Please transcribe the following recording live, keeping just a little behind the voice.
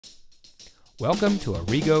Welcome to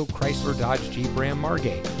Arrigo Chrysler Dodge Jeep Ram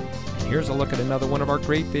Margate. And here's a look at another one of our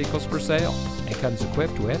great vehicles for sale. It comes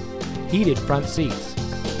equipped with heated front seats,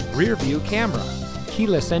 rear view camera,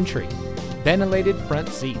 keyless entry, ventilated front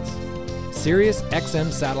seats, Sirius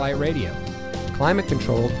XM satellite radio, climate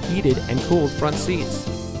controlled heated and cooled front seats,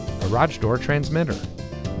 garage door transmitter,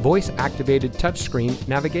 voice activated touchscreen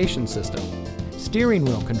navigation system, steering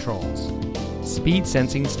wheel controls, speed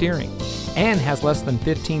sensing steering, and has less than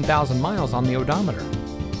 15,000 miles on the odometer.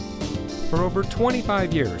 For over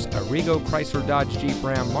 25 years, Arrigo Chrysler Dodge Jeep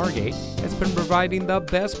Ram Margate has been providing the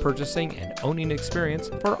best purchasing and owning experience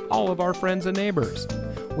for all of our friends and neighbors.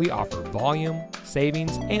 We offer volume,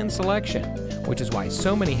 savings, and selection, which is why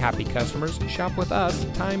so many happy customers shop with us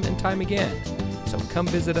time and time again. So come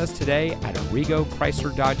visit us today at Arrigo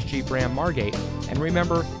Chrysler Dodge Jeep Ram Margate, and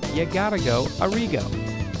remember, you gotta go Arrigo.